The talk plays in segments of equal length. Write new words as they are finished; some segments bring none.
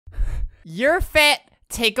You're fat,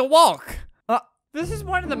 take a walk. This is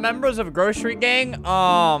one of the members of Grocery Gang.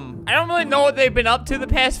 I don't really know what they've been up to the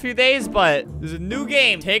past few days, but there's a new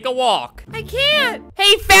game. Take a walk. I can't.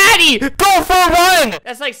 Hey, fatty, go for a run.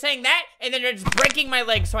 That's like saying that, and then you're just breaking my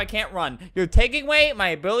legs so I can't run. You're taking away my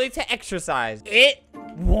ability to exercise. It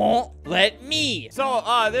won't let me.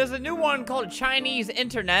 So, there's a new one called Chinese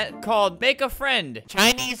Internet called Make a Friend.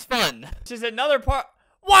 Chinese Fun. Which is another part.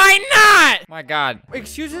 Why not? My God.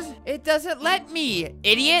 Excuses? It doesn't let me,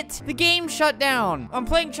 idiot. The game shut down. I'm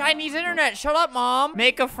playing Chinese Internet. Shut up, Mom.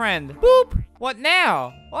 Make a friend. Boop. What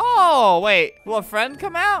now? Oh, wait. Will a friend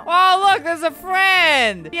come out? Oh, look, there's a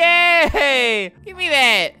friend. Yay. Give me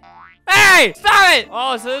that. Hey, stop it.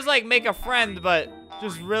 Oh, so there's like make a friend, but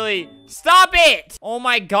just really stop it. Oh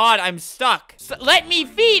my God, I'm stuck. Let me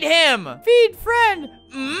feed him. Feed friend.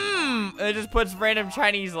 It just puts random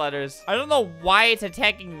Chinese letters. I don't know why it's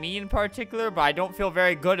attacking me in particular, but I don't feel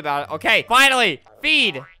very good about it. Okay, finally,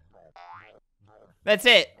 feed. That's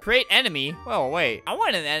it. Create enemy. Oh, wait. I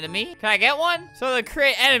want an enemy. Can I get one? So the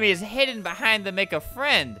create enemy is hidden behind the make a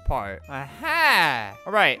friend part. Aha.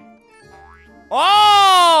 All right.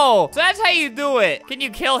 Oh, so that's how you do it. Can you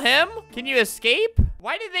kill him? Can you escape?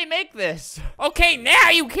 Why did they make this? Okay, now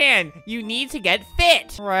you can. You need to get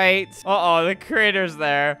fit. Right. Uh-oh, the creator's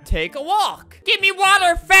there. Take a walk. Give me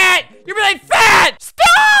water, fat. You're really fat.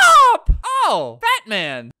 Stop. Oh, fat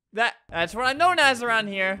man. That's what I'm known as around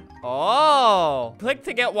here. Oh, click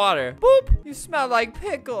to get water. Boop. You smell like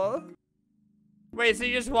pickle. Wait, so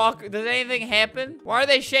you just walk? Does anything happen? Why are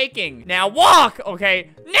they shaking? Now walk! Okay,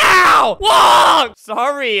 now walk!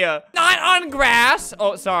 Sorry, not on grass.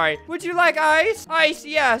 Oh, sorry. Would you like ice? Ice,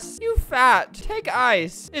 yes. You fat. Take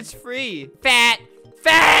ice. It's free. Fat.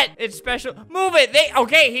 Fat! It's special. Move it!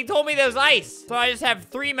 Okay, he told me there's ice. So I just have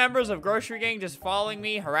 3 members of Grocery Gang just following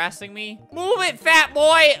me, harassing me. Move it, fat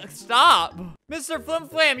boy! Stop! Mr. Flim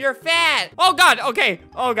Flam, you're fat! Oh, God, okay.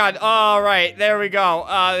 Oh, God. All right, there we go.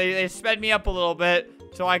 They sped me up a little bit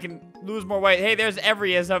so I can lose more weight. Hey, there's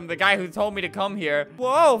Everyism, the guy who told me to come here.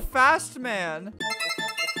 Whoa, fast man.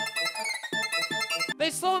 They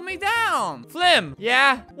slowed me down. Flim,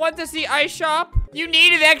 yeah? Want to see ice shop? You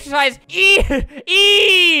needed exercise. Stop it,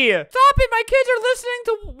 my kids are listening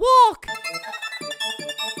to walk.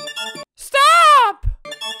 Stop.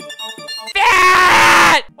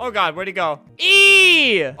 Fat. Oh God, where'd he go?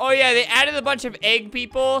 Oh yeah, they added a bunch of egg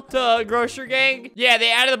people to Grocery Gang. Yeah,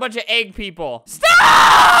 they added a bunch of egg people.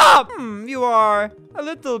 Stop. You are a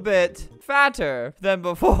little bit fatter than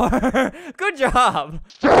before. Good job.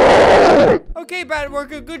 Okay, bad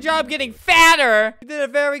worker. Good job getting fatter. You did a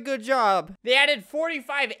very good job. They added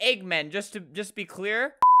 45 eggmen, just to be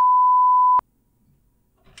clear.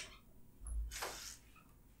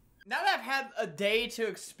 Now that I've had a day to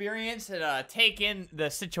experience and take in the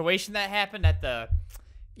situation that happened at the,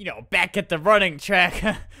 back at the running track,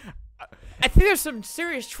 I think there's some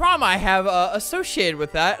serious trauma I have associated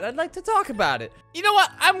with that, and I'd like to talk about it. You know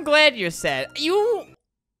what? I'm glad you're sad.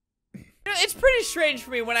 It's pretty strange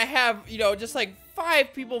for me when I have, just like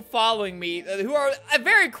 5 people following me who are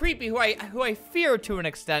very creepy, who I fear to an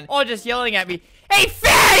extent, all just yelling at me. Hey,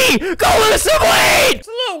 fatty! Go lose some weight! It's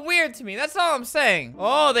a little weird to me. That's all I'm saying.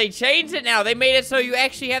 Oh, they changed it now. They made it so you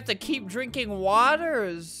actually have to keep drinking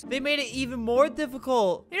waters. They made it even more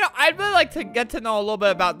difficult. I'd really like to get to know a little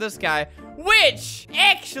bit about this guy, which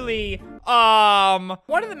actually,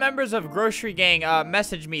 one of the members of Grocery Gang,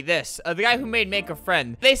 messaged me this. The guy who made Make a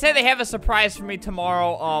Friend. They said they have a surprise for me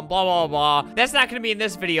tomorrow, blah, blah, blah. That's not gonna be in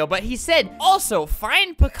this video, but he said, also,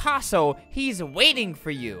 find Picasso. He's waiting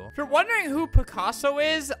for you. If you're wondering who Picasso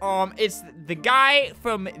is, it's the guy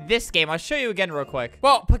from this game. I'll show you again real quick.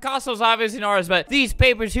 Well, Picasso's obviously not ours, but these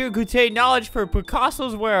papers here contain knowledge for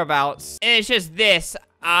Picasso's whereabouts. And it's just this,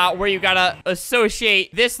 where you gotta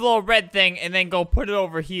associate this little red thing and then go put it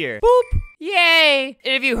over here. Boop. Yay.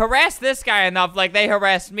 And if you harass this guy enough, like they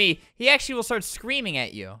harassed me, he actually will start screaming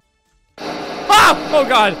at you. Oh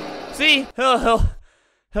God. See?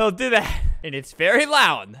 He'll do that. And it's very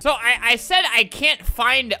loud. So I said I can't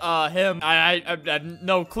find him. I have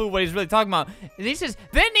no clue what he's really talking about. And he says,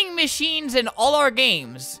 vending machines in all our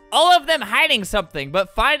games. All of them hiding something,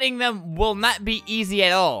 but finding them will not be easy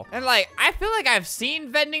at all. And like, I feel like I've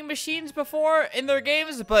seen vending machines before in their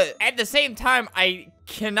games, but at the same time, I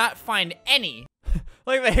cannot find any.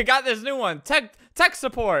 Like they got this new one, tech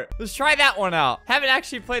support. Let's try that one out. Haven't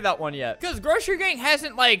actually played that one yet. Because Grocery Gang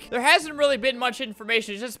there hasn't really been much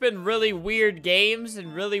information. It's just been really weird games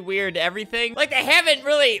and really weird everything. Like they haven't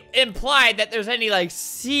really implied that there's any like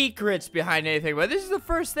secrets behind anything, but this is the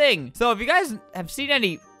first thing. So if you guys have seen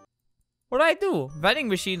any What did I do? Vending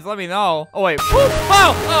machines, let me know. Oh, wait. Boop.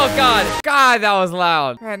 Oh, oh, God. God, that was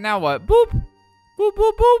loud. All right, now what? Boop. Boop,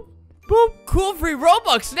 boop, boop. Boop. Cool, free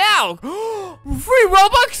Robux now. Free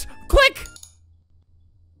Robux. Click.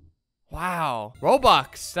 Wow.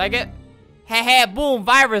 Robux. Did I get? Hey, boom,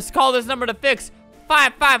 virus. Call this number to fix.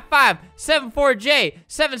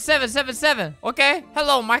 555-74J-7777. Okay.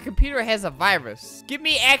 Hello, my computer has a virus. Give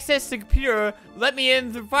me access to computer. Let me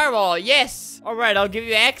in through firewall. Yes. All right, I'll give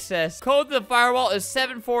you access. Code to the firewall is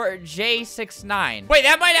 74J69. Wait,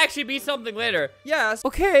 that might actually be something later. Yes.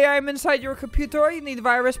 Okay, I'm inside your computer. You need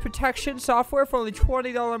virus protection software for only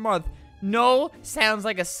 $20 a month. No, sounds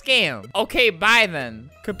like a scam. Okay, bye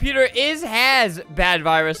then. Computer has bad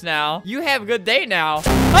virus now. You have a good day now.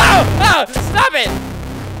 Oh, stop it.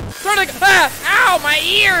 Ow, my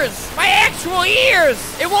ears. My actual ears.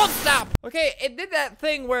 It won't stop. Okay, it did that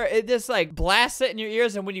thing where it just like blasts it in your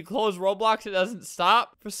ears, and when you close Roblox, it doesn't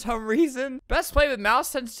stop for some reason. Best play with mouse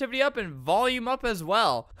sensitivity up and volume up as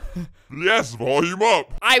well. Yes, volume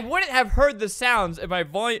up. I wouldn't have heard the sounds if my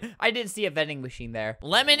volume. I didn't see a vending machine there.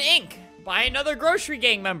 Lemon ink. Buy another grocery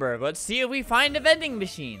gang member. Let's see if we find a vending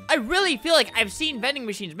machine. I really feel like I've seen vending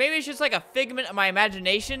machines. Maybe it's just like a figment of my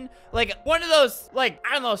imagination. Like one of those, like,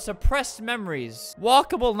 I don't know, suppressed memories.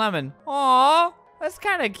 Walkable lemon. Aww. That's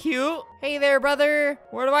kind of cute. Hey there, brother.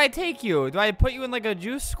 Where do I take you? Do I put you in like a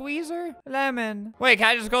juice squeezer? Lemon. Wait, can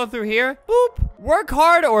I just go through here? Boop. Work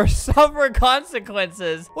hard or suffer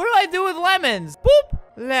consequences. What do I do with lemons? Boop.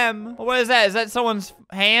 Lem. What is that? Is that someone's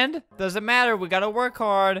hand? Doesn't matter. We gotta work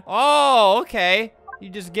hard. Oh, okay. You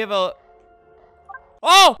just give a...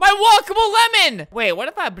 Oh, my walkable lemon. Wait, what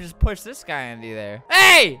if I just push this guy into there?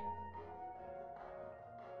 Hey!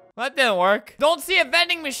 That didn't work. Don't see a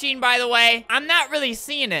vending machine, by the way. I'm not really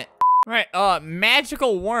seeing it. All right,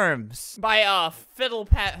 Magical Worms by,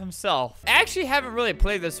 Fiddlepat himself. I actually haven't really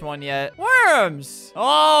played this one yet. Worms!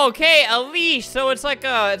 Oh, okay, a leash. So it's like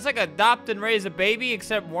adopt and raise a baby,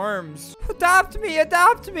 except worms. Adopt me,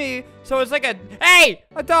 adopt me. So it's like a, hey,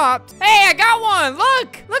 adopt. Hey, I got one,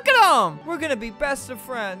 look at him. We're gonna be best of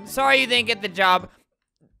friends. Sorry you didn't get the job.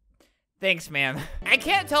 Thanks, man. I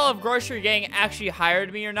can't tell if Grocery Gang actually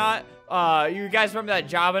hired me or not. You guys remember that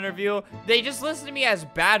job interview? They just listed me as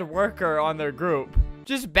bad worker on their group.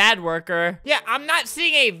 Just bad worker. Yeah, I'm not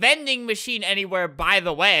seeing a vending machine anywhere, by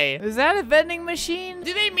the way. Is that a vending machine?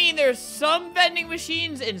 Do they mean there's some vending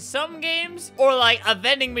machines in some games? Or like a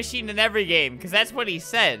vending machine in every game? Because that's what he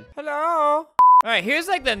said. Hello? All right, here's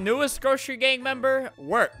like the newest Grocery Gang member,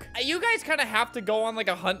 Work. You guys kind of have to go on like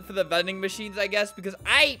a hunt for the vending machines, I guess, because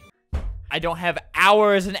I don't have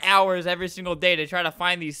hours and hours every single day to try to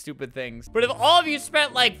find these stupid things. But if all of you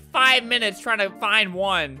spent like 5 minutes trying to find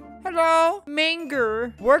one. Hello,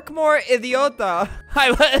 Manger. Work more, idiota.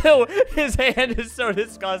 His hand is so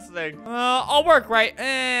disgusting. I'll work, right?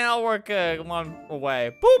 I'll work one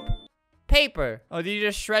away. Boop. Paper. Oh, do you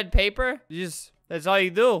just shred paper? That's all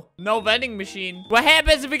you do. No vending machine. What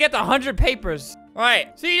happens if we get the 100 papers? All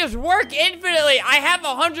right, so you just work infinitely. I have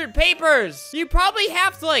 100 papers. You probably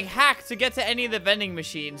have to like hack to get to any of the vending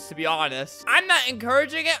machines, to be honest. I'm not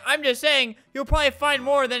encouraging it. I'm just saying you'll probably find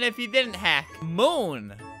more than if you didn't hack.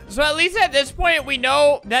 Moon. So at least at this point, we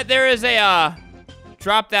know that there is a,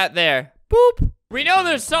 drop that there. Boop. We know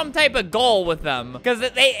there's some type of goal with them. Because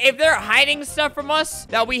if they're hiding stuff from us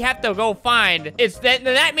that we have to go find,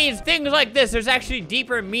 that means things like this, there's actually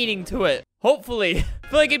deeper meaning to it. Hopefully. I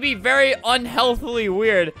feel like it'd be very unhealthily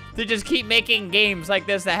weird to just keep making games like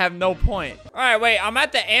this that have no point. All right, wait, I'm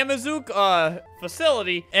at the Amazook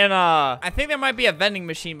facility, and I think there might be a vending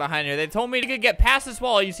machine behind here. They told me you could get past this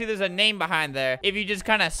wall. You see there's a name behind there. If you just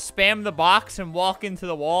kind of spam the box and walk into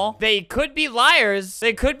the wall. They could be liars.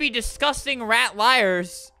 They could be disgusting rat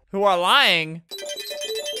liars who are lying.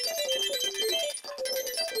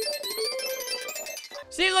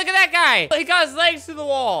 See, look at that guy. He got his legs through the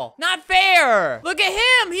wall. Not fair. Look at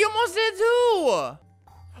him. He almost did it too.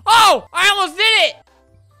 Oh, I almost did it.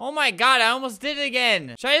 Oh my God, I almost did it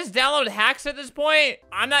again. Should I just download hacks at this point?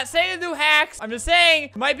 I'm not saying to do hacks. I'm just saying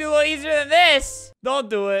it might be a little easier than this. Don't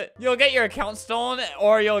do it. You'll get your account stolen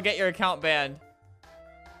or you'll get your account banned.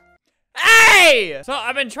 Hey! So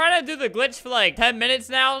I've been trying to do the glitch for like 10 minutes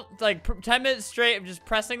now. It's like 10 minutes straight of just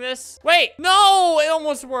pressing this. Wait, no, it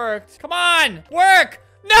almost worked. Come on, work.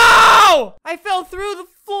 No! I fell through the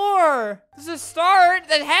floor. This is a start.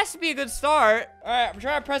 That has to be a good start. All right, I'm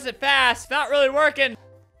trying to press it fast. Not really working.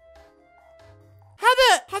 How'd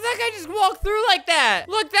that guy just walk through like that?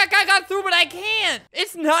 Look, that guy got through, but I can't.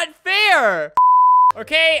 It's not fair.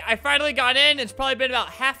 Okay, I finally got in. It's probably been about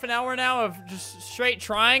half an hour now of just straight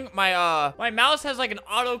trying. My mouse has like an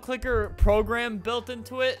auto clicker program built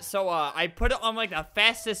into it. So I put it on like the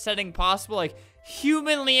fastest setting possible, like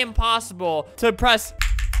humanly impossible to press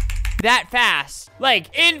that fast, like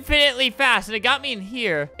infinitely fast. And it got me in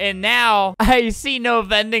here, and now I see no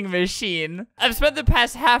vending machine. I've spent the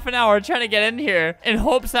past half an hour trying to get in here in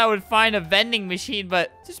hopes I would find a vending machine,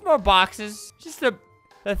 but just more boxes, just the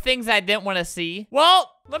things I didn't want to see. Well,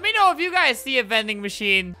 let me know if you guys see a vending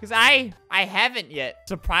machine, because I haven't yet,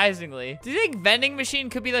 surprisingly. Do you think vending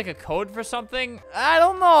machine could be like a code for something? I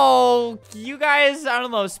don't know. You guys, I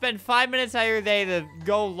don't know, spend 5 minutes out of your day to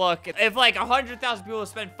go look. If like 100,000 people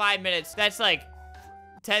spend 5 minutes, that's like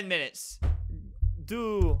 10 minutes.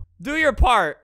 Do your part.